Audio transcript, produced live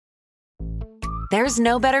There's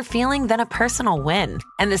no better feeling than a personal win.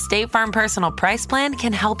 And the State Farm Personal Price Plan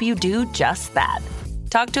can help you do just that.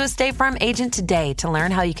 Talk to a State Farm agent today to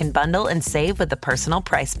learn how you can bundle and save with the Personal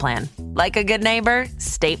Price Plan. Like a good neighbor,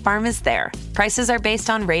 State Farm is there. Prices are based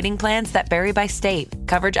on rating plans that vary by state.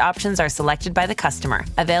 Coverage options are selected by the customer.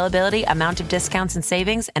 Availability, amount of discounts and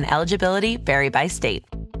savings, and eligibility vary by state.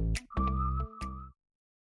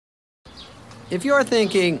 If you're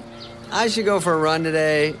thinking, I should go for a run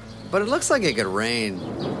today, but it looks like it could rain,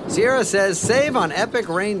 Sierra says save on Epic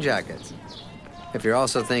rain jackets. If you're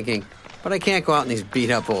also thinking, but I can't go out in these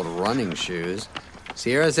beat-up old running shoes,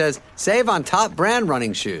 Sierra says save on top brand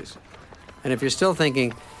running shoes. And if you're still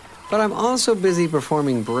thinking, but I'm also busy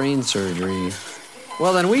performing brain surgery,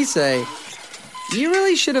 well, then we say, you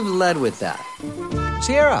really should have led with that.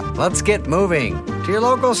 Sierra, let's get moving to your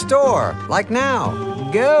local store, like now.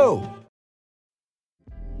 Go!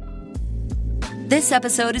 This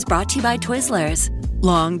episode is brought to you by Twizzlers.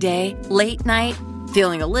 Long day, late night,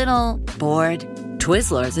 feeling a little bored?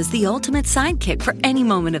 Twizzlers is the ultimate sidekick for any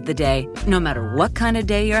moment of the day, no matter what kind of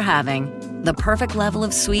day you're having. The perfect level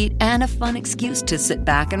of sweet and a fun excuse to sit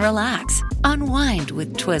back and relax. Unwind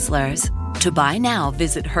with Twizzlers. To buy now,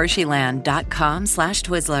 visit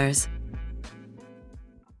Hersheyland.com/Twizzlers.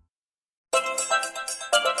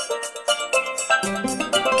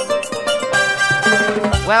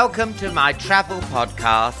 Welcome to my travel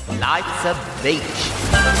podcast, Life's a Beach.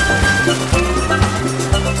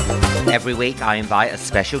 Every week I invite a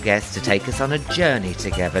special guest to take us on a journey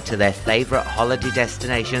together to their favourite holiday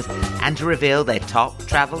destinations and to reveal their top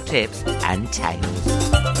travel tips and tales.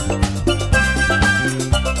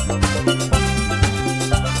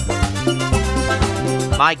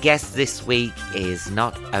 My guest this week is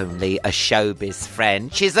not only a showbiz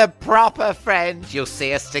friend, she's a proper friend. You'll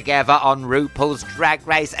see us together on RuPaul's Drag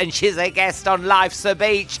Race, and she's a guest on Life's a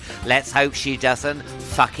Beach. Let's hope she doesn't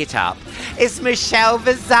fuck it up. It's Michelle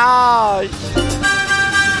Visage.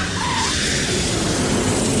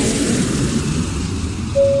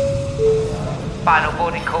 Final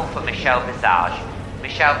boarding call for Michelle Visage.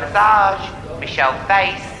 Michelle Visage, Michelle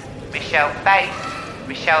Face, Michelle Face,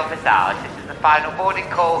 Michelle Visage. This is the final boarding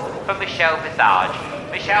call for Michelle Visage.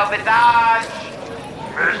 Michelle Visage!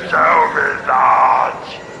 Michelle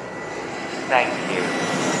Visage! Thank you.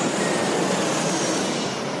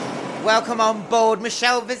 Welcome on board,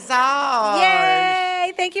 Michelle Visage!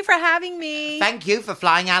 Yay! Thank you for having me. Thank you for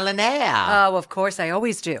flying Alan Air. Oh, of course, I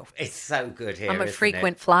always do. It's so good here, I'm a isn't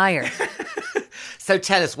frequent it? flyer. So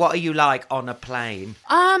tell us, what are you like on a plane?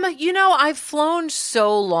 I've flown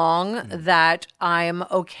so long that I'm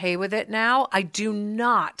okay with it now. I do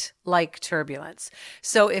not like turbulence.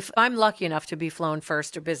 So if I'm lucky enough to be flown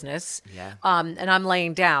first or business, and I'm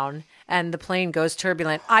laying down and the plane goes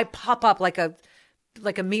turbulent, I pop up like a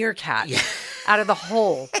meerkat out of the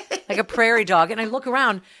hole, like a prairie dog, and I look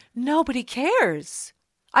around. Nobody cares.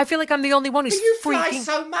 I feel like I'm the only one who's You freaking. fly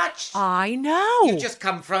so much. I know. You just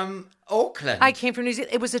come from Auckland. I came from New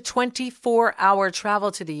Zealand. It was a 24-hour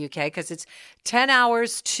travel to the UK because it's 10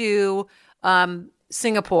 hours to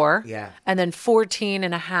Singapore, and then 14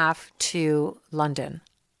 and a half to London.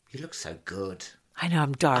 You look so good. I know,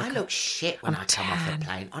 I'm dark. I look shit when I'm I come off tan. the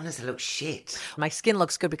plane. Honestly, I look shit. My skin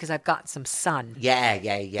looks good because I've got some sun. Yeah.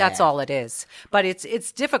 That's all it is. But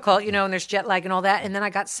it's difficult, and there's jet lag and all that. And then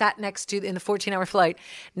I got sat next to, in the 14-hour flight,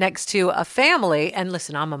 next to a family. And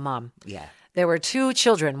listen, I'm a mom. Yeah. There were two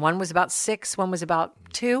children. One was about 6, one was about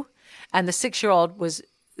 2. And the 6-year-old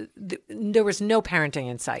there was no parenting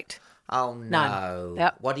in sight. Oh, no. None.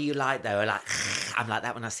 Yep. What do you like, though? I'm like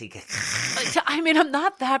that when I see... I mean, I'm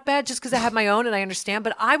not that bad just because I have my own and I understand.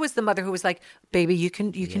 But I was the mother who was like, baby, you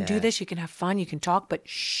can do this. You can have fun. You can talk. But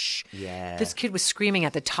shh. Yeah. This kid was screaming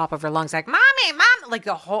at the top of her lungs like, Mommy, Mom. Like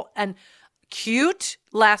the whole... And cute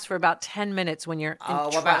lasts for about 10 minutes when you're in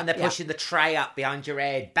what about when they're pushing the tray up behind your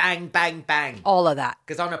head? Bang, bang, bang. all of that.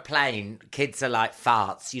 Because on a plane, kids are like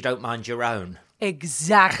farts. You don't mind your own.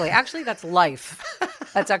 Exactly. Actually, that's life.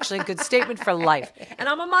 That's actually a good statement for life. And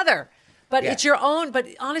I'm a mother. But it's your own. But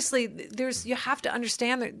honestly, you have to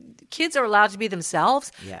understand that kids are allowed to be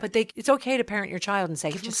themselves. Yeah. But it's okay to parent your child and say,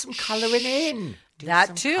 Give them just some colouring in.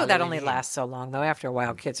 That too. That only lasts so long, though. After a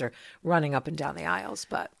while, kids are running up and down the aisles.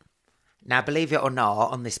 But now, believe it or not,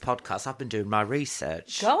 on this podcast, I've been doing my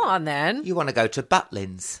research. Go on, then. You want to go to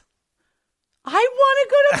Butlins? I want to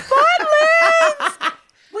go to Butlins.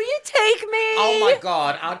 Will you take me? Oh, my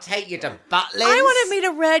God. I'll take you to Butlins. I want to meet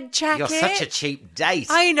a red jacket. You're such a cheap date.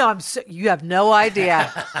 I know. You have no idea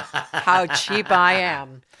how cheap I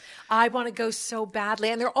am. I want to go so badly.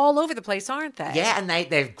 And they're all over the place, aren't they? Yeah, and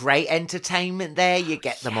they're great entertainment there. You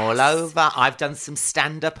get them all over. I've done some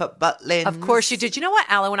stand-up at Butlins. Of course you did. You know what,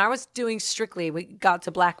 Alan? When I was doing Strictly, we got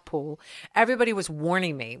to Blackpool. Everybody was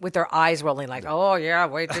warning me with their eyes rolling like, oh, yeah,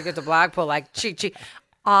 wait till you get to Blackpool. Like, cheek.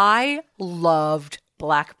 I loved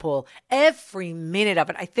Blackpool, every minute of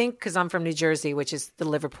it. I think because I'm from New Jersey, which is the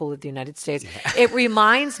Liverpool of the United States, it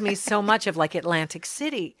reminds me so much of like Atlantic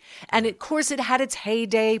City. And of course, it had its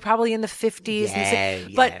heyday probably in the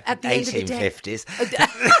 50s. But at the end of the day, 1850s.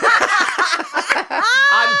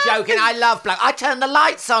 I'm joking. I love Blackpool. I turned the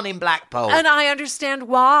lights on in Blackpool. And I understand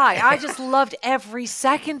why. I just loved every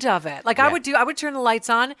second of it. Like I would turn the lights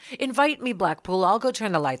on. Invite me, Blackpool. I'll go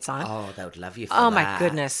turn the lights on. Oh, they would love you for Oh, that. my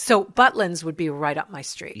goodness. So Butlins would be right up my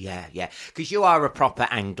street. Yeah. Because you are a proper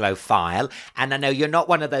Anglophile. And I know you're not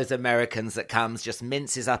one of those Americans that comes, just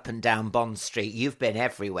minces up and down Bond Street. You've been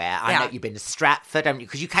everywhere. I know you've been to Stratford, haven't you?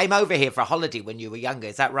 Because you came over here for a holiday when you were younger.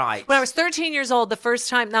 Is that right? When I was 13 years old, the first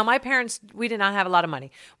time. Now, my parents, we did not have a lot of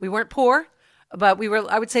money. We weren't poor, but we were,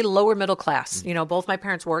 I would say, lower middle class. You know, both my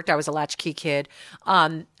parents worked. I was a latchkey kid.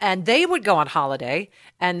 And they would go on holiday,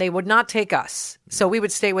 and they would not take us. So we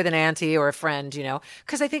would stay with an auntie or a friend, you know,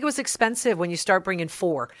 because I think it was expensive when you start bringing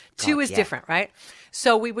four. Two is different, right?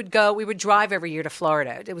 So we would drive every year to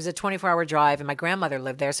Florida. It was a 24-hour drive, and my grandmother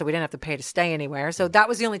lived there, so we didn't have to pay to stay anywhere. So that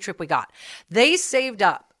was the only trip we got. They saved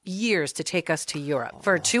up years to take us to Europe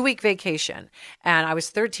for a 2-week vacation. And I was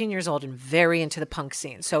 13 years old and very into the punk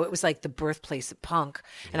scene. So it was like the birthplace of punk.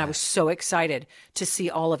 And I was so excited to see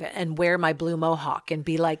all of it and wear my blue mohawk and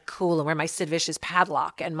be like cool and wear my Sid Vicious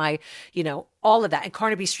padlock and my, you know, all of that. And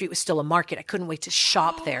Carnaby Street was still a market. I couldn't wait to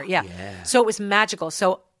shop there. Yeah. So it was magical.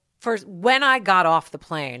 So first, when I got off the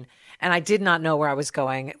plane and I did not know where I was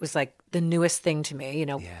going, it was like the newest thing to me. You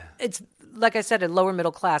know, it's like I said, a lower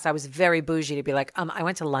middle class. I was very bougie to be like, I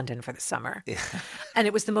went to London for the summer. And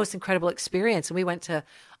it was the most incredible experience. And we went to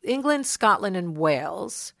England, Scotland, and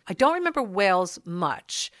Wales. I don't remember Wales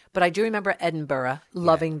much, but I do remember Edinburgh,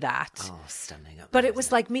 loving that. Oh, stunning. But it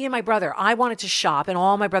was like me and my brother. I wanted to shop, and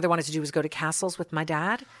all my brother wanted to do was go to castles with my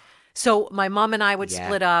dad. So my mom and I would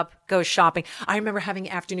split up, go shopping. I remember having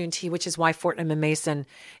afternoon tea, which is why Fortnum and Mason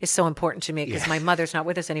is so important to me because my mother's not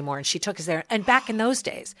with us anymore, and she took us there. And back in those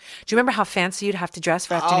days, do you remember how fancy you'd have to dress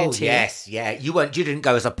for afternoon tea? Oh, yes, yeah. You didn't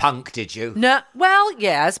go as a punk, did you? No, well,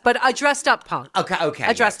 yes, but I dressed up punk. Okay.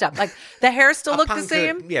 I dressed up. Like the hair still looked the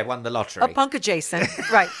same. Won the lottery. A punk adjacent,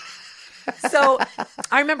 right. So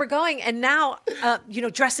I remember going and now,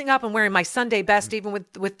 dressing up and wearing my Sunday best, even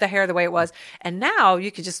with the hair the way it was. And now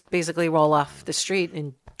you could just basically roll off the street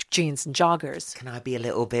in jeans and joggers. Can I be a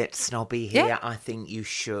little bit snobby here? Yeah. I think you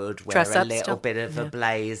should wear Dress a up little still. bit of a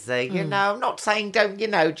blazer. You know, I'm not saying don't,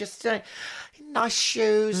 just nice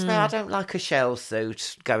shoes. No, I don't like a shell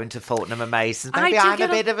suit going to Fortnum and Mason. Maybe I'm a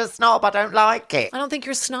bit of a snob. I don't like it. I don't think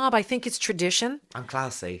you're a snob. I think it's tradition. I'm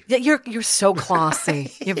classy. Yeah, you're so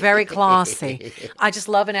classy. You're very classy. I just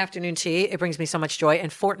love an afternoon tea. It brings me so much joy. And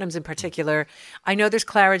Fortnum's in particular. I know there's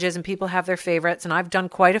Claridge's and people have their favorites, and I've done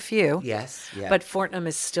quite a few. Yes, yeah. But Fortnum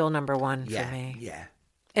is still number one for me. Yeah.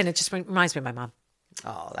 And it just reminds me of my mom.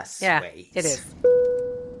 Oh, that's sweet. It is.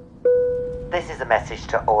 This is a message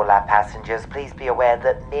to all our passengers. Please be aware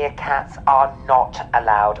that meerkats are not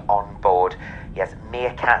allowed on board. Yes,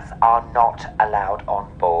 meerkats are not allowed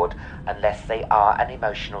on board unless they are an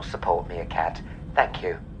emotional support meerkat. Thank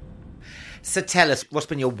you. So tell us, what's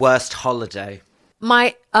been your worst holiday?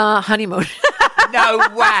 My honeymoon. No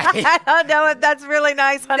way. Oh, no, that's really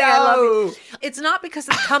nice, honey. I love you. It's not because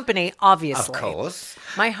of the company, obviously. Of course.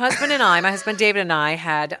 My husband David and I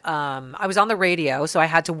had, I was on the radio, so I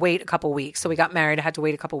had to wait a couple weeks. So we got married. I had to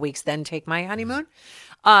wait a couple weeks, then take my honeymoon.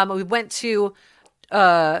 We went to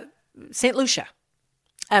St. Lucia,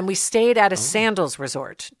 and we stayed at a Sandals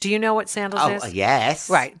resort. Do you know what Sandals is? Yes.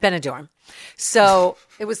 Right, Benidorm. So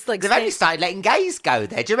it was like... They've only started letting gays go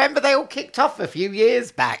there. Do you remember they all kicked off a few years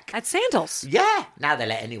back? At Sandals. Yeah. Now they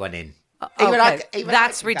let anyone in.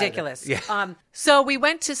 That's ridiculous. Yeah. So we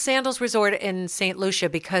went to Sandals Resort in St. Lucia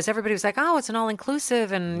because everybody was like, oh, it's an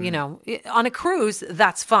all-inclusive. And, on a cruise,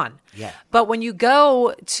 that's fun. Yeah. But when you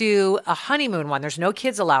go to a honeymoon one, there's no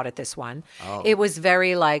kids allowed at this one. Oh. It was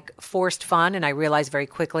very, forced fun. And I realized very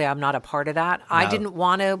quickly I'm not a part of that. No. I didn't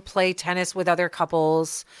want to play tennis with other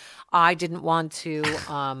couples. I didn't want to,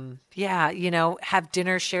 have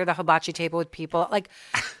dinner, share the hibachi table with people. Like,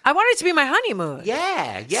 I wanted it to be my honeymoon.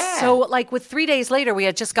 Yeah. So, like, with 3 days later, we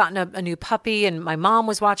had just gotten a new puppy, and my mom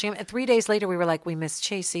was watching him. And 3 days later, we were like, we missed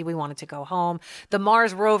Chasey. We wanted to go home. The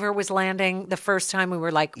Mars rover was landing the first time. We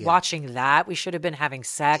were like watching that. We should have been having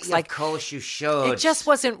sex. Of course you should. It just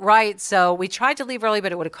wasn't right. So we tried to leave early,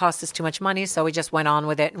 but it would have cost us too much money. So we just went on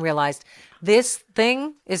with it and realized this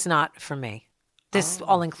thing is not for me. This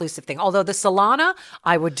all-inclusive thing. Although the Solana,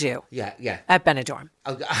 I would do. Yeah. At Benidorm.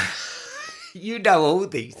 Oh, you know all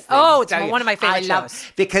these things. Oh, it's one of my favorite shows.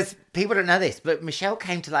 Because people don't know this, but Michelle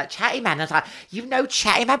came to like Chatty Man. I was like, you know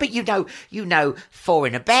Chatty Man, but you know Four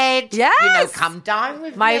in a Bed. Yes. You know Come Dine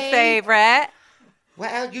With My Me. favorite.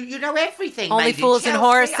 Well, you know everything. Only Made in Fools and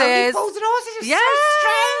Chelsea. Horses. Only Fools and Horses. It's Yes.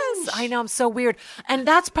 so strange. I know, I'm so weird. And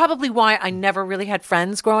that's probably why I never really had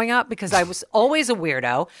friends growing up, because I was always a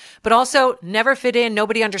weirdo, but also never fit in.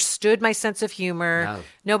 Nobody understood my sense of humor. No.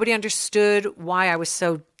 Nobody understood why I was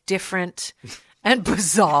so different and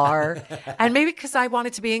bizarre. And maybe because I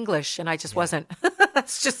wanted to be English and I just wasn't.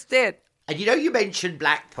 That's just it. And you mentioned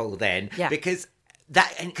Blackpool then, Yeah. because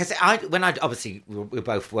obviously we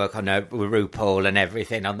both work on with RuPaul and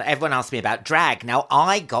everything. Everyone asked me about drag. Now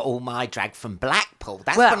I got all my drag from Blackpool.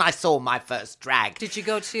 That's when I saw my first drag. Did you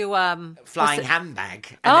go to Flying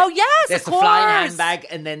Handbag? Oh, yes, there's of the Flying course. Handbag,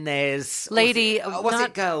 and then there's Lady? What's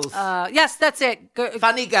it Girls? Yes, that's it.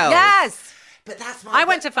 Funny Girls. Yes. But that's I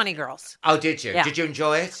went to Funny Girls. Oh, did you? Yeah. Did you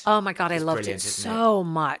enjoy it? Oh my God, I loved it brilliant, isn't so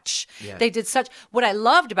much. Yeah. They did what I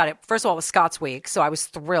loved about it, first of all, it was Scots Week, so I was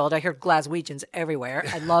thrilled. I heard Glaswegians everywhere.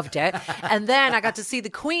 I loved it. And then I got to see the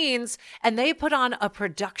Queens, and they put on a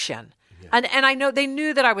production. Yeah. And I know they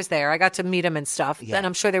knew that I was there. I got to meet them and stuff, and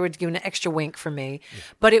I'm sure they were giving an extra wink for me. Yeah.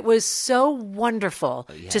 But it was so wonderful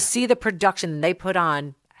to see the production they put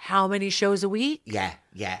on. How many shows a week? Yeah.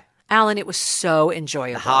 Alan, it was so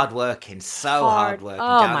enjoyable. Hardworking, hardworking,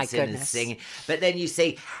 oh, dancing my goodness. and singing. But then you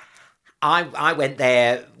see, I went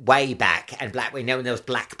there way back, and when there was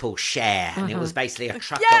Blackpool Share, and it was basically a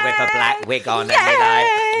trucker with a black wig on,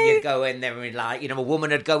 and you go in there and a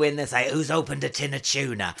woman would go in there and say, "Who's opened a tin of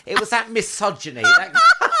tuna?" It was that misogyny.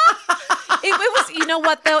 It was, you know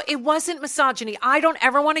what, though? It wasn't misogyny. I don't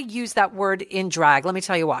ever want to use that word in drag. Let me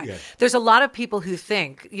tell you why. Yeah. There's a lot of people who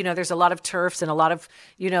think, there's a lot of TERFs and a lot of,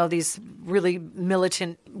 these really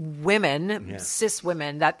militant women, cis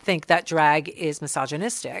women, that think that drag is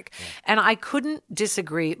misogynistic. Yeah. And I couldn't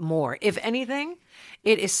disagree more. If anything,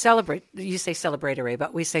 it is you say celebratory,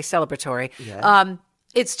 but we say celebratory. Yeah.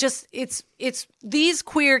 It's these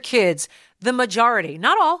queer kids, the majority,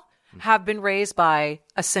 not all, have been raised by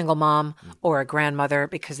a single mom or a grandmother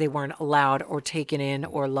because they weren't allowed or taken in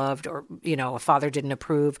or loved, or, a father didn't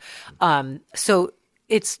approve. So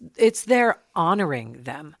it's there honoring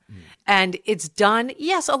them. And it's done.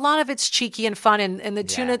 Yes, a lot of it's cheeky and fun, and the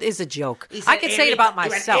tuna is a joke. I could say it about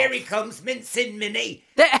myself. Here he comes, Mincing Minnie.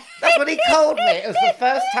 That's what he called me. It was the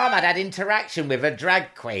first time I'd had interaction with a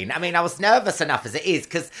drag queen. I mean, I was nervous enough as it is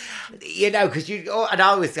because and I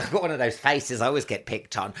always got one of those faces. I always get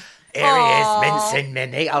picked on. Here he is, Mincing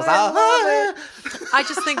Minnie. I was like, I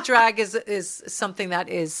just think drag is something that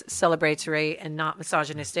is celebratory and not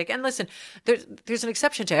misogynistic. And listen, there's an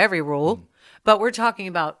exception to every rule, but we're talking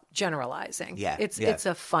about generalizing. Yeah, it's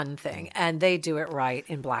a fun thing, and they do it right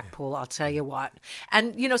in Blackpool. I'll tell you what.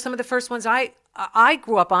 And some of the first ones I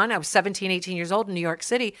grew up on, I was 17, 18 years old in New York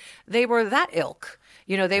City. They were that ilk.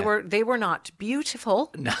 They were not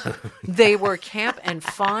beautiful. No. They were camp and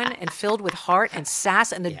fun and filled with heart and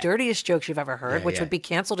sass and the dirtiest jokes you've ever heard, which would be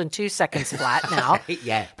canceled in 2 seconds flat now.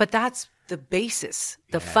 Yeah. But that's the basis.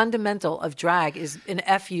 The fundamental of drag is an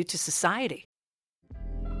FU to society.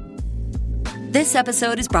 This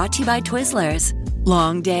episode is brought to you by Twizzlers.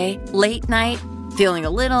 Long day, late night, feeling a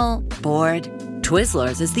little bored.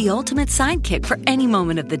 Twizzlers is the ultimate sidekick for any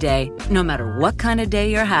moment of the day, no matter what kind of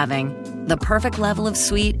day you're having. The perfect level of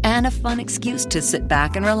sweet and a fun excuse to sit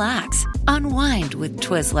back and relax. Unwind with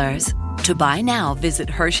Twizzlers. To buy now, visit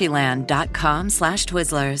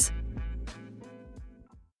Hersheyland.com/Twizzlers.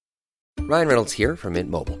 Ryan Reynolds here from Mint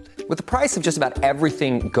Mobile. With the price of just about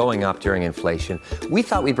everything going up during inflation, we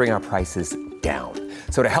thought we'd bring our prices down.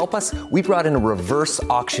 So to help us, we brought in a reverse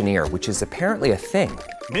auctioneer, which is apparently a thing.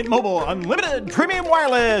 Mint Mobile Unlimited Premium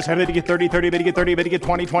Wireless. How to get 30, 30, bit to get 30, bit to get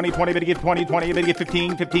 20, 20, 20, bit to get 20, 20, bit to get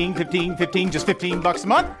 15, 15, 15, 15, just $15 a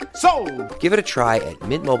month? Sold! Give it a try at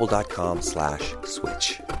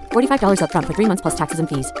mintmobile.com/switch. $45 up front for 3 months plus taxes and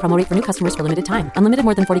fees. Promo rate for new customers for limited time. Unlimited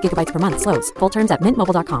more than 40 gigabytes per month. Slows full terms at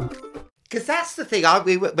mintmobile.com. Because that's the thing.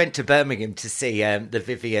 We went to Birmingham to see the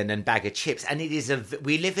Vivian and Bag of Chips, and it is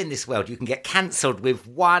we live in this world. You can get cancelled with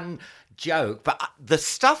one joke, but the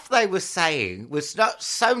stuff they were saying was not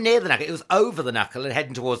so near the knuckle. It was over the knuckle and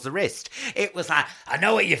heading towards the wrist. It was like, I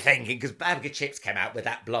know what you're thinking, because Bag of Chips came out with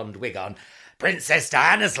that blonde wig on. Princess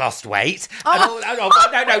Diana's lost weight. No.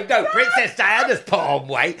 Princess Diana's put on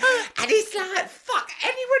weight. And it's like, fuck,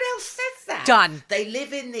 anyone else says that? Done. They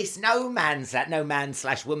live in this no man's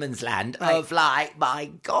woman's land of like,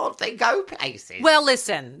 my God, they go places. Well,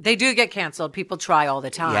 listen, they do get canceled. People try all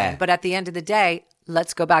the time. Yeah. But at the end of the day,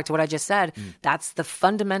 let's go back to what I just said. That's the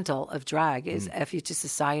fundamental of drag is F you to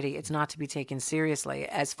society. It's not to be taken seriously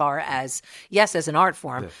as far as, yes, as an art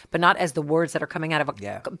form, but not as the words that are coming out of a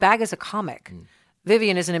Bag as a comic.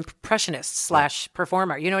 Vivian is an impressionist /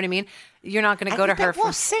 performer. You know what I mean? You're not going to go to her.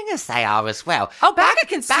 What singers they are as well. Oh, Bagger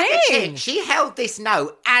can sing. She held this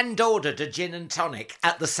note and ordered a gin and tonic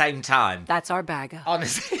at the same time. That's our Bagger.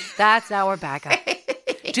 Honestly. That's our Bagger.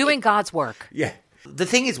 Doing God's work. Yeah. The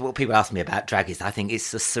thing is, what people ask me about drag is, I think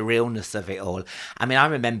it's the surrealness of it all. I mean, I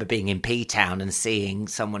remember being in P-Town and seeing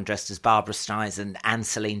someone dressed as Barbra Streisand and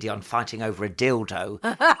Celine Dion fighting over a dildo.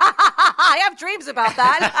 I have dreams about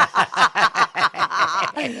that.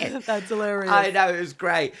 That's hilarious. I know, it was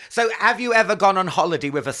great. So have you ever gone on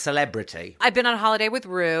holiday with a celebrity? I've been on holiday with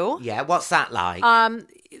Rue. Yeah, what's that like?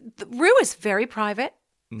 Rue is very private.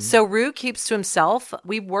 So Rue keeps to himself.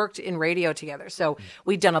 We worked in radio together. So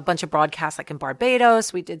we'd done a bunch of broadcasts like in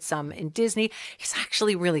Barbados. We did some in Disney. He's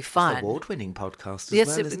actually really fun. It's an award-winning podcast as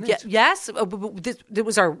well, isn't it? Yes. It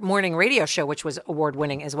was our morning radio show, which was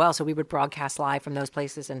award-winning as well. So we would broadcast live from those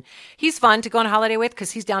places. And he's fun to go on holiday with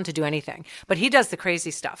because he's down to do anything. But he does the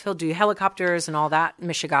crazy stuff. He'll do helicopters and all that,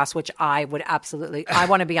 Michigas, which I would absolutely... I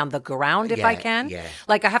want to be on the ground if I can. Yeah.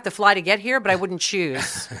 Like, I have to fly to get here, but I wouldn't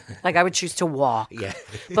choose. Like, I would choose to walk. Yeah.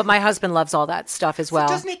 But my husband loves all that stuff as well.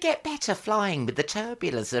 So doesn't it get better flying with the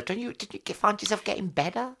turbulence? Did you find yourself getting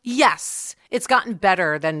better? Yes. It's gotten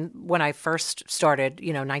better than when I first started,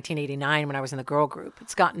 1989 when I was in the girl group.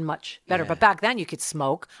 It's gotten much better. Yeah. But back then you could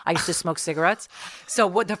smoke. I used to smoke cigarettes. So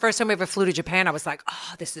the first time I ever flew to Japan, I was like,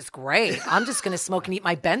 oh, this is great. I'm just going to smoke and eat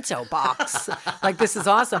my bento box. Like, this is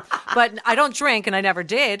awesome. But I don't drink, and I never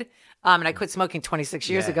did. And I quit smoking 26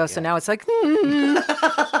 years ago, so now it's like,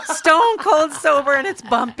 stone cold sober, and it's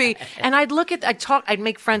bumpy. And I'd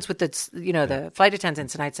make friends with the flight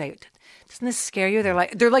attendants, and I'd say, doesn't this scare you?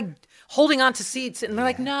 They're like holding on to seats, and they're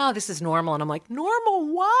like, no, this is normal. And I'm like,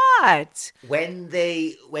 normal what? When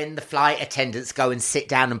the flight attendants go and sit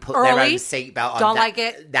down and put their own seatbelt on, don't like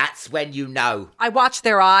it. That's when you know. I watch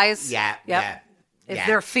their eyes. Yeah, yep. If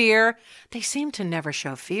they're fear, they seem to never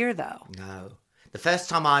show fear, though. No. The first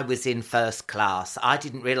time I was in first class, I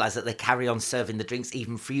didn't realise that they carry on serving the drinks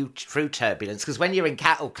even through turbulence. Because when you're in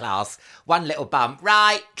cattle class, one little bump,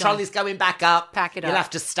 right, trolley's going back up. Pack it up. You'll have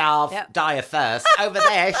to starve, die of thirst. Over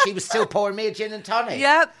there, she was still pouring me a gin and tonic.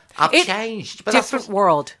 Yep. I've changed. But different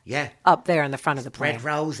world. Yeah. Up there in the front of the plane. Bread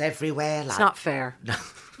rolls everywhere. It's not fair. No.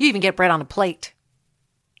 You even get bread on a plate.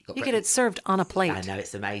 You get it served on a plate. I know,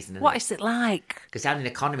 it's amazing. What is it like? Because down in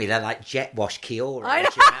economy, they're like jet wash Kiora. I know.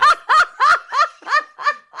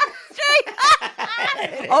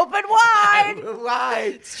 Open wide. Open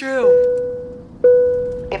wide. It's true.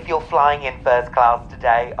 If you're flying in first class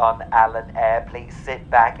today on Alan Air, please sit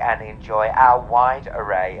back and enjoy our wide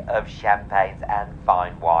array of champagnes and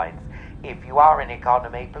fine wines. If you are in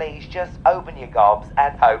economy, please just open your gobs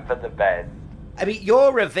and hope for the best. I mean,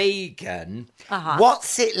 you're a vegan. Uh-huh.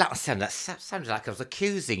 What's it like? That sounds like I was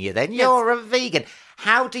accusing you then. You're a vegan.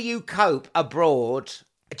 How do you cope abroad?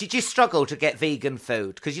 Did you struggle to get vegan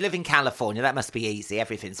food? Because you live in California. That must be easy.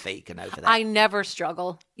 Everything's vegan over there. I never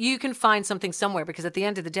struggle. You can find something somewhere because at the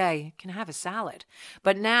end of the day, you can have a salad.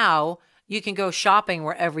 But now you can go shopping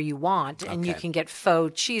wherever you want and you can get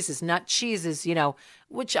faux cheeses, nut cheeses,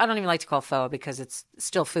 which I don't even like to call faux because it's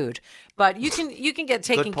still food. But you can get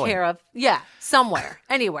taken care of. Yeah, somewhere,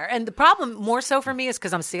 anywhere. And the problem more so for me is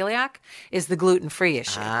because I'm celiac is the gluten-free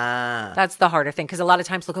issue. That's the harder thing because a lot of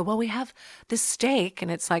times they'll go, well, we have this steak. And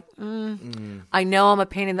it's like, I know I'm a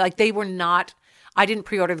pain in the... Like they were not... I didn't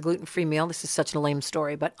pre-order the gluten-free meal. This is such a lame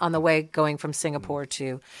story, but on the way going from Singapore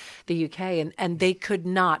to the UK, and they could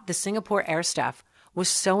not, the Singapore air staff was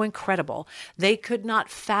so incredible. They could not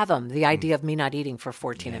fathom the idea of me not eating for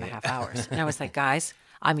 14 and a half hours. And I was like, guys,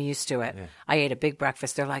 I'm used to it. Yeah. I ate a big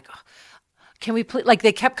breakfast. They're like, can we please, like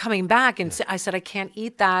they kept coming back and I said, I can't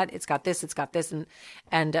eat that. It's got this.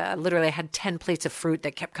 And literally I had 10 plates of fruit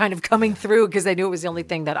that kept kind of coming through because I knew it was the only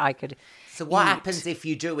thing that I could So what happens if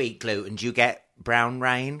you do eat gluten? Do you get brown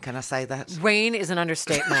rain? Can I say that? Rain is an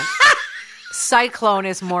understatement. Cyclone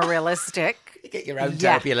is more realistic. You get your own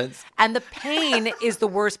turbulence. And the pain is the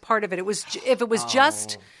worst part of it. If it was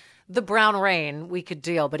just the brown rain, we could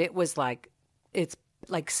deal, but it was like, it's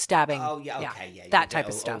like stabbing. Oh, yeah, okay, yeah. That type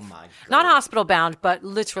of stuff. Oh, my God. Not hospital bound, but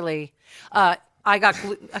literally, I got,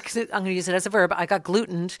 I'm going to use it as a verb, I got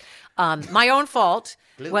glutened. My own fault.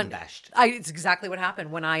 Gluten bashed. It's exactly what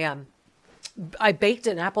happened when I baked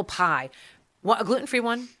an apple pie, a gluten-free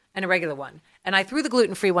one and a regular one. And I threw the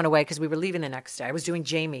gluten-free one away because we were leaving the next day. I was doing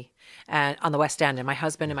Jamie on the West End, and my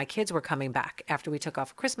husband and my kids were coming back after we took off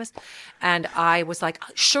for Christmas. And I was like,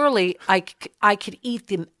 surely I could eat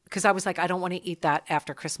them, because I was like, I don't want to eat that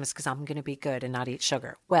after Christmas because I'm going to be good and not eat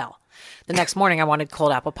sugar. Well, the next morning I wanted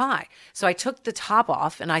cold apple pie. So I took the top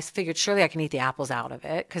off, and I figured surely I can eat the apples out of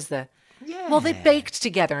it because well, they baked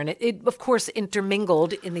together, and it of course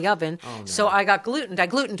intermingled in the oven. Oh, no. So I got glutened. I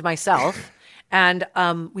glutened myself. And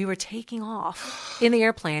we were taking off in the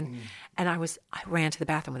airplane, and I ran to the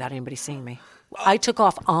bathroom without anybody seeing me. I took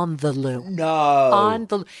off on the loo. No.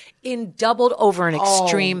 In doubled over in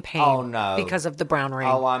extreme pain. Oh, no. Because of the brown rain.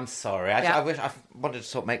 Oh, I'm sorry. I wish I wanted to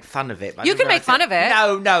sort of make fun of it. But you can make fun of it.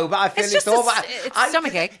 No, but I feel it's just it's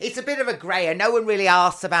stomachache. It's a bit of a grey, no one really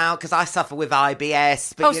asks about, because I suffer with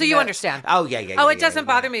IBS. But so you understand. Oh, yeah. It doesn't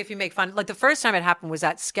bother me if you make fun. Like the first time it happened was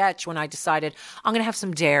that sketch when I decided I'm going to have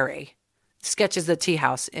some dairy. Sketch is the tea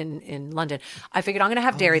house in London. I figured I'm going to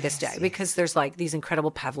have dairy this day because there's like these incredible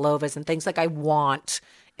pavlovas and things. Like I want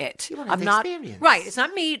it. You want I'm not experience. Right. It's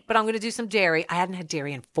not meat, but I'm going to do some dairy. I hadn't had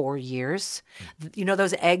dairy in 4 years. You know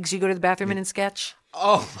those eggs you go to the bathroom in Sketch?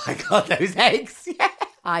 Oh my God, those eggs! Yeah.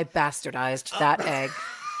 I bastardized that egg.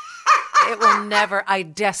 It will never. I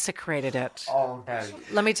desecrated it. Oh no!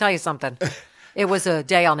 Let me tell you something. It was a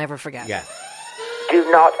day I'll never forget. Yeah. Do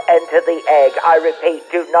not enter the egg. I repeat,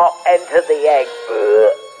 do not enter the egg.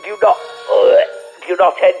 Do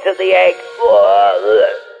not enter the egg.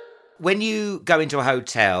 When you go into a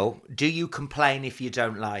hotel, do you complain if you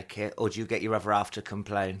don't like it, or do you get your other half to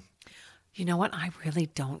complain? You know what? I really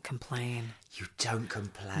don't complain. You don't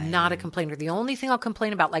complain? Not a complainer. The only thing I'll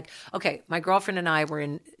complain about, my girlfriend and I were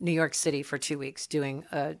in New York City for 2 weeks doing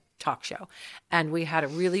a talk show, and we had a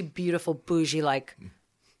really beautiful bougie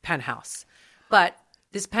penthouse. But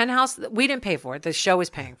this penthouse, we didn't pay for it. The show was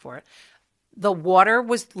paying for it. The water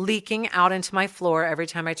was leaking out into my floor every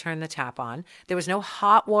time I turned the tap on. There was no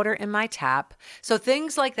hot water in my tap. So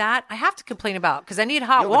things like that, I have to complain about because I need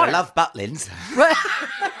hot water. I love Butlins.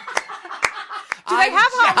 Do they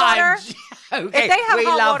have hot water? If they have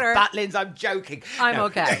hot water, Butlins. I'm joking. I'm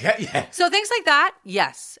okay. Yeah. So things like that,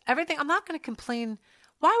 yes. Everything. I'm not going to complain.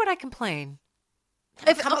 Why would I complain?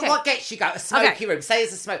 Come on, what gets you go? A smoky room. Say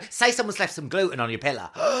someone's left some gluten on your pillow.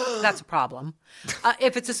 That's a problem.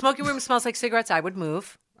 If it's a smoky room, smells like cigarettes, I would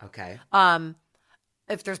move. Okay.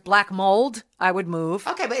 If there's black mold, I would move.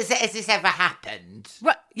 Okay, but has this ever happened?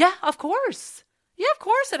 Yeah, of course. Yeah, of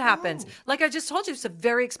course it happens. Like I just told you, it's a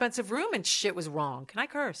very expensive room and shit was wrong. Can I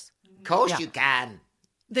curse? Of course you can.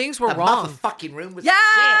 Things were the wrong. The motherfucking room was shit.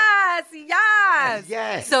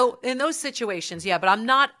 Yes. So in those situations, but I'm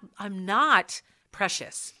not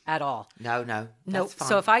precious at all. No. That's fine.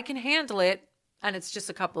 So if I can handle it and it's just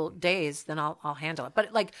a couple days, then I'll handle it. But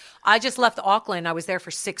I just left Auckland. I was there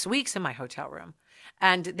for 6 weeks in my hotel room.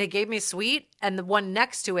 And they gave me a suite, and the one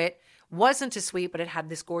next to it wasn't a suite, but it had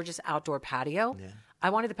this gorgeous outdoor patio. Yeah. I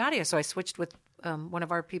wanted the patio, so I switched with one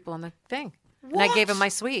of our people on the thing. What? And I gave him my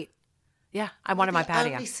suite. Yeah, I wanted my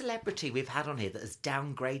patio. The only celebrity we've had on here that has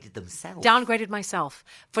downgraded themselves. Downgraded myself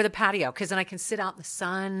for the patio, because then I can sit out in the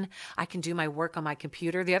sun. I can do my work on my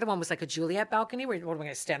computer. The other one was like a Juliet balcony. What am I going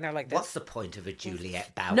to stand there like this? What's the point of a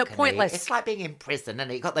Juliet balcony? No, pointless. It's like being in prison, and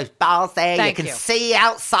you've got those bars there. Thank you can see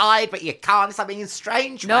outside, but you can't. It's like being in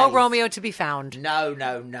strange No ways. Romeo to be found.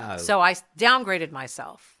 No. So I downgraded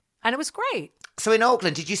myself, and it was great. So in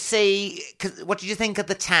Auckland, did you see? What did you think of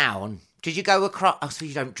the town? Did you go across? Oh, so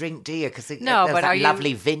you don't drink, do you? Because there's that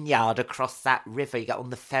lovely vineyard across that river. You get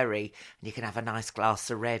on the ferry and you can have a nice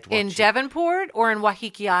glass of red. In Devonport or in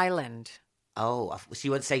Waiheke Island? Oh, so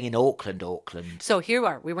you weren't saying in Auckland. So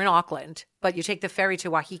here we were in Auckland, but you take the ferry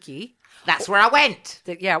to Waiheke. That's where I went.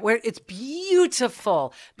 Where it's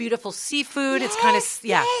beautiful seafood. It's kind of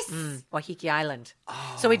Waiheke Island.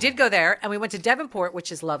 Oh. So we did go there, and we went to Devonport,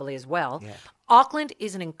 which is lovely as well. Yeah. Auckland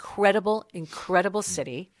is an incredible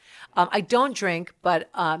city. I don't drink, but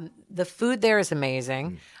the food there is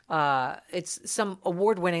amazing. It's some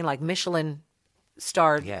award-winning, like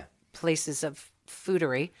Michelin-starred places of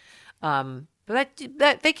foodery. But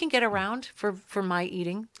that they can get around for my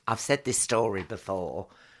eating. I've said this story before,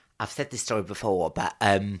 but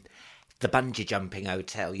the bungee jumping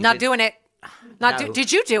hotel. Not doing it. Not No.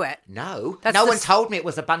 did you do it? No. That's no the one s- told me it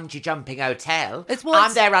was a bungee jumping hotel. It's-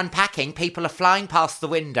 I'm there unpacking. People are flying past the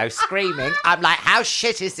window screaming. I'm like, how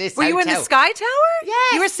shit is this Were you in the hotel? Sky Tower?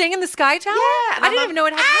 Yes. You were staying in the Sky Tower? Yeah. and I I'm didn't like, even know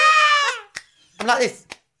it had. "Ah!" I'm like this.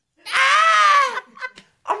 Ah!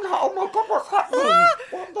 I'm like, oh my God, what's happening?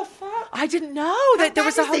 What the fuck? I didn't know that there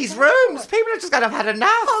was a What is hotel. these rooms. People are just going to have had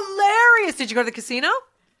enough. Hilarious. Did you go to the casino?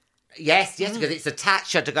 Yes, because it's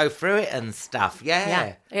attached to go through it and stuff.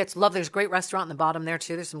 Yeah. It's lovely. There's a great restaurant in the bottom there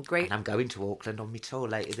too. There's some great. And I'm going to Auckland on my tour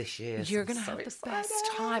later this year. You're so gonna I'm so have the excited.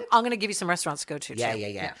 best time. I'm gonna give you some restaurants to go to. Yeah, too.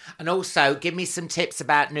 yeah. And also, give me some tips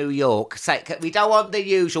about New York. So, we don't want the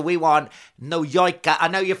usual. We want New York. I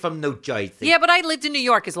know you're from New Jersey. Yeah, but I lived in New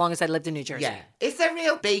York as long as I lived in New Jersey. Yeah. Is there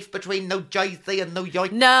real beef between New Jersey and New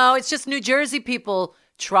York? No, it's just New Jersey people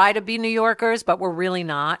try to be New Yorkers, but we're really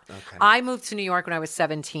not. Okay. I moved to New York when I was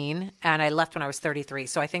 17, and I left when I was 33.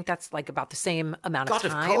 So I think that's like about the same amount of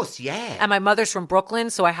God, time. of course, yeah. And my mother's from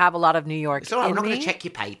Brooklyn, so I have a lot of New York It's all right. in I'm not going me. to check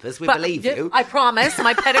your papers. We But believe you. I promise.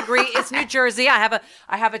 My pedigree is New Jersey. I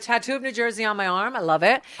have a tattoo of New Jersey on my arm. I love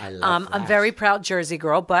it. I love I'm that. very proud Jersey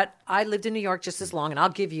girl, but I lived in New York just as long, and I'll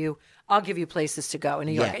give you places to go in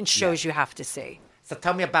New York Yeah, and shows you have to see. So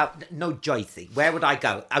tell me about New Jersey. Where would I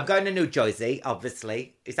go? I'm going to New Jersey,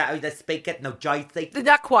 obviously. Is that how they speak it? New Jersey?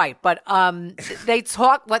 Not quite, but they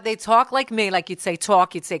talk like me, like you'd say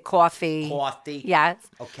coffee. Coffee. Yes.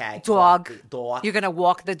 Okay. Dog. Coffee, dog. You're gonna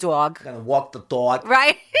walk the dog. I'm going to walk the dog.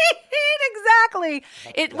 Right? Exactly.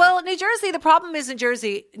 Well, New Jersey, the problem is in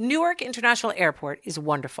Jersey, Newark International Airport is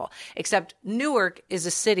wonderful, except Newark is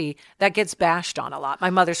a city that gets bashed on a lot. My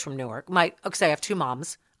mother's from Newark. I have two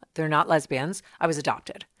moms. They're not lesbians. I was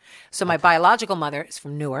adopted. So my biological mother is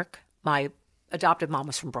from Newark. My adopted mom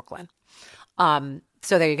was from Brooklyn.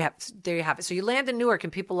 So there you have it. So you land in Newark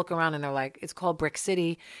and people look around and they're like, it's called Brick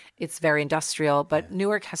City. It's very industrial, but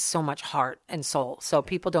Newark has so much heart and soul. So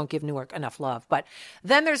people don't give Newark enough love. But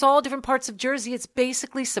then there's all different parts of Jersey. It's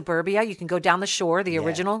basically suburbia. You can go down the shore, the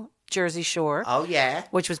original Jersey Shore. Oh, yeah.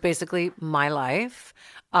 Which was basically my life.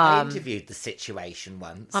 I interviewed the Situation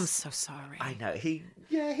once. I'm so sorry. I know.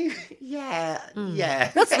 Yeah.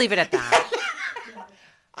 Let's leave it at that.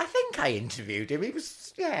 I think I interviewed him. He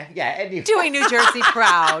was, anyway. Doing New Jersey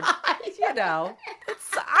proud.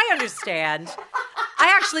 I understand. I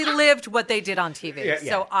actually lived what they did on TV,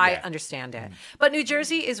 so I understand it. But New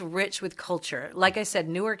Jersey is rich with culture. Like I said,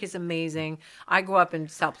 Newark is amazing. I grew up in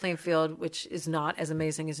South Plainfield, which is not as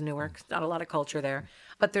amazing as Newark. Not a lot of culture there.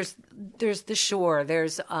 But there's the shore.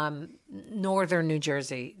 There's northern New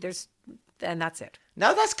Jersey. And that's it.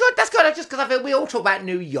 No, that's good. That's good. Just because we all talk about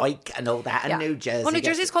New York and all that, and New Jersey. Well, New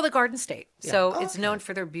Jersey's called the Garden State. So it's known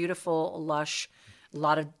for their beautiful, lush, a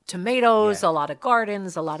lot of tomatoes, a lot of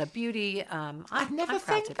gardens, a lot of beauty. I'd never I'm proud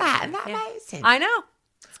think to be that. there. Isn't that amazing? I know.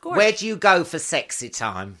 It's gorgeous. Where do you go for sexy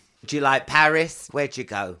time? Do you like Paris? Where'd you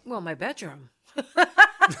go? Well, my bedroom.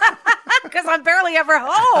 Because I'm barely ever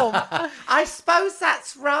home. I suppose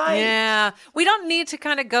that's right. Yeah. We don't need to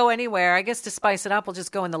kind of go anywhere. I guess to spice it up, we'll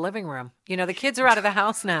just go in the living room. The kids are out of the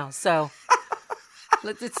house now, so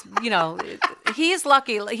it's, he's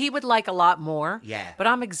lucky. He would like a lot more. Yeah. But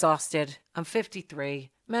I'm exhausted. I'm 53,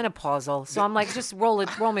 menopausal. So I'm like, just roll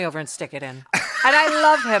me over and stick it in. And I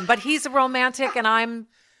love him, but he's a romantic and I'm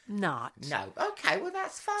not. No. Okay, well,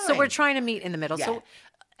 that's fine. So we're trying to meet in the middle. Yeah. So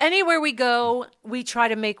anywhere we go, we try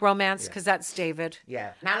to make romance because that's David.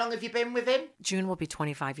 Yeah. And how long have you been with him? June will be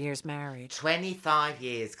 25 years married. 25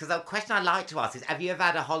 years. Because the question I like to ask is, have you ever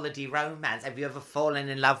had a holiday romance? Have you ever fallen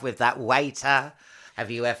in love with that waiter? Have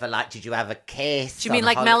you ever, did you have a kiss? Do you mean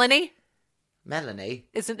like Melanie? Melanie?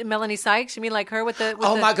 Isn't it Melanie Sykes? You mean like her with the...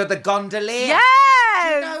 My God, the gondolier. Yes!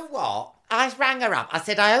 Do you know what? I rang her up. I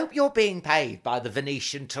said, I hope you're being paid by the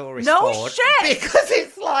Venetian Tourist No Board. shit! Because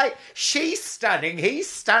it's like, she's stunning, he's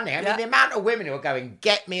stunning. I mean, the amount of women who are going,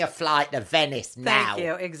 get me a flight to Venice now. Thank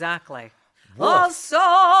you, exactly. Woof. Oh,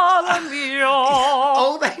 sole mio.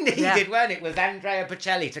 All they needed, weren't it, was Andrea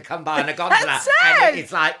Bocelli to come by on a gondola. That's And it!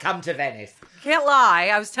 it's like, come to Venice. Can't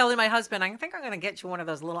lie. I was telling my husband, I think I'm going to get you one of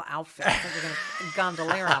those little outfits. I think we're going to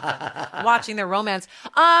gondolier outfit. Watching their romance.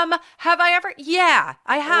 Have I ever? Yeah,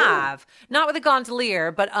 I have. Not with a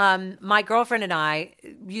gondolier, but my girlfriend and I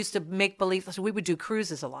used to make believe. So we would do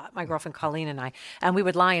cruises a lot. My girlfriend Colleen and I, and we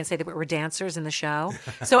would lie and say that we were dancers in the show.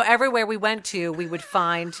 So everywhere we went to, we would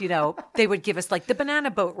find, they would give us like the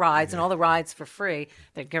banana boat rides and all the rides for free.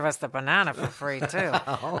 They'd give us the banana for free too.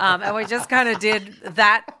 And we just kind of did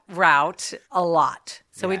that route a lot.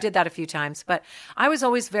 So we did that a few times. But I was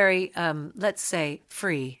always very, let's say,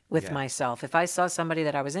 free with myself. If I saw somebody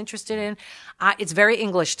that I was interested in, it's very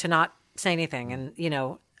English to not say anything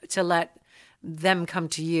and, to let them come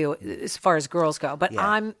to you as far as girls go. But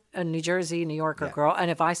I'm a New Jersey, New Yorker girl.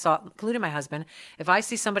 And if I saw, including my husband, if I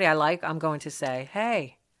see somebody I like, I'm going to say,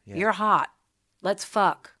 hey, you're hot. Let's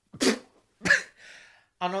fuck.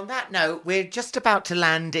 And on that note, we're just about to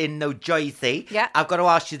land in New Jersey. Yeah. I've got to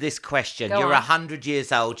ask you this question. Go You're on. 100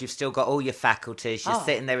 years old. You've still got all your faculties. You're Oh.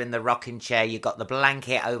 sitting there in the rocking chair. You've got the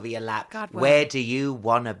blanket over your lap. God, wow. Where do you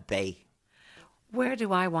want to be? Where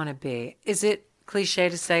do I want to be? Is it cliche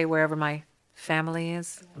to say wherever my family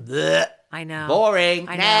is? Blech. I know. Boring.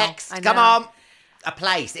 I know. Next. I Come know. on. A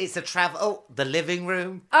place. It's a travel. Oh, the living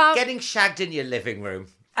room. Getting shagged in your living room.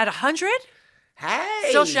 At 100? Hey.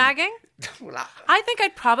 Still shagging? Well, I think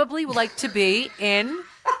I'd probably like to be in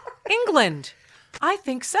England. I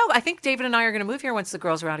think so. I think David and I are going to move here once the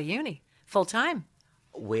girls are out of uni, full time.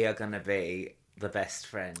 we are going to be the best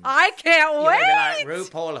friends. I can't You're wait. gonna be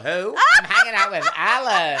like, RuPaul who? I'm hanging out with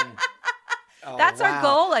Alan. Oh, That's our wow.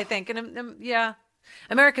 goal, I think. And yeah,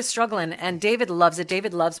 America's struggling, and David loves it.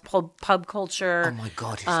 David loves pub culture. Oh my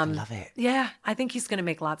God, he's gonna love it. Yeah, I think he's going to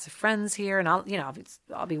make lots of friends here, and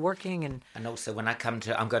I'll be working and. And also, when I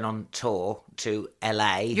I'm going on tour to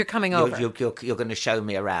LA. You're coming over. You're going to show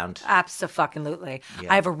me around. Abso-fucking-lutely.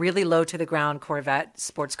 Yeah. I have a really low-to-the-ground Corvette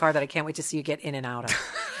sports car that I can't wait to see you get in and out of.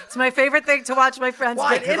 It's my favorite thing to watch my friends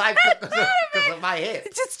Why? get in. Because of my hip.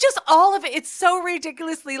 It's just all of it. It's so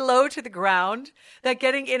ridiculously low to the ground that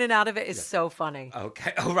getting in and out of it is so funny.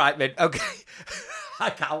 Okay. All right, man. Okay. I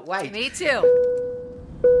can't wait. Me too.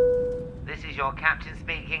 This is your captain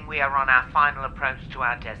speaking. We are on our final approach to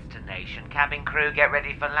our destination. Cabin crew, get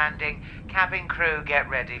ready for landing. Cabin crew, get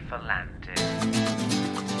ready for landing.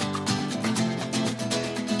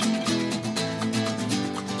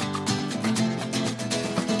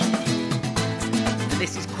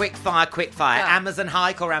 This is quick fire. Yeah. Amazon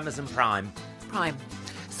Hike or Amazon Prime? Prime.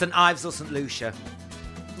 St Ives or St Lucia?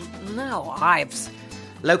 No, Ives.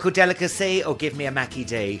 Local delicacy or give me a Mackie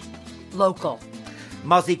D? Local.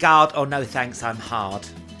 Mozzie Guard or no thanks, I'm hard?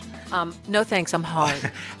 No thanks, I'm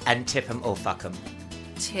hard. And tip 'em or fuck 'em?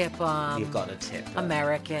 Tip, You've got a tip.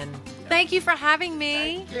 American. Thank you for having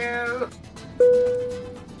me.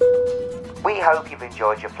 We hope you've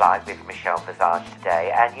enjoyed your flight with Michelle Visage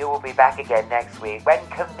today, and you will be back again next week when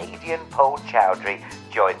comedian Paul Chowdhury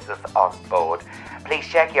joins us on board. Please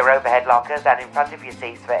check your overhead lockers and in front of your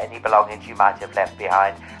seats for any belongings you might have left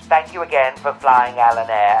behind. Thank you again for flying Alan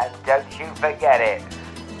Air, and don't you forget it,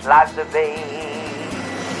 life's a bee.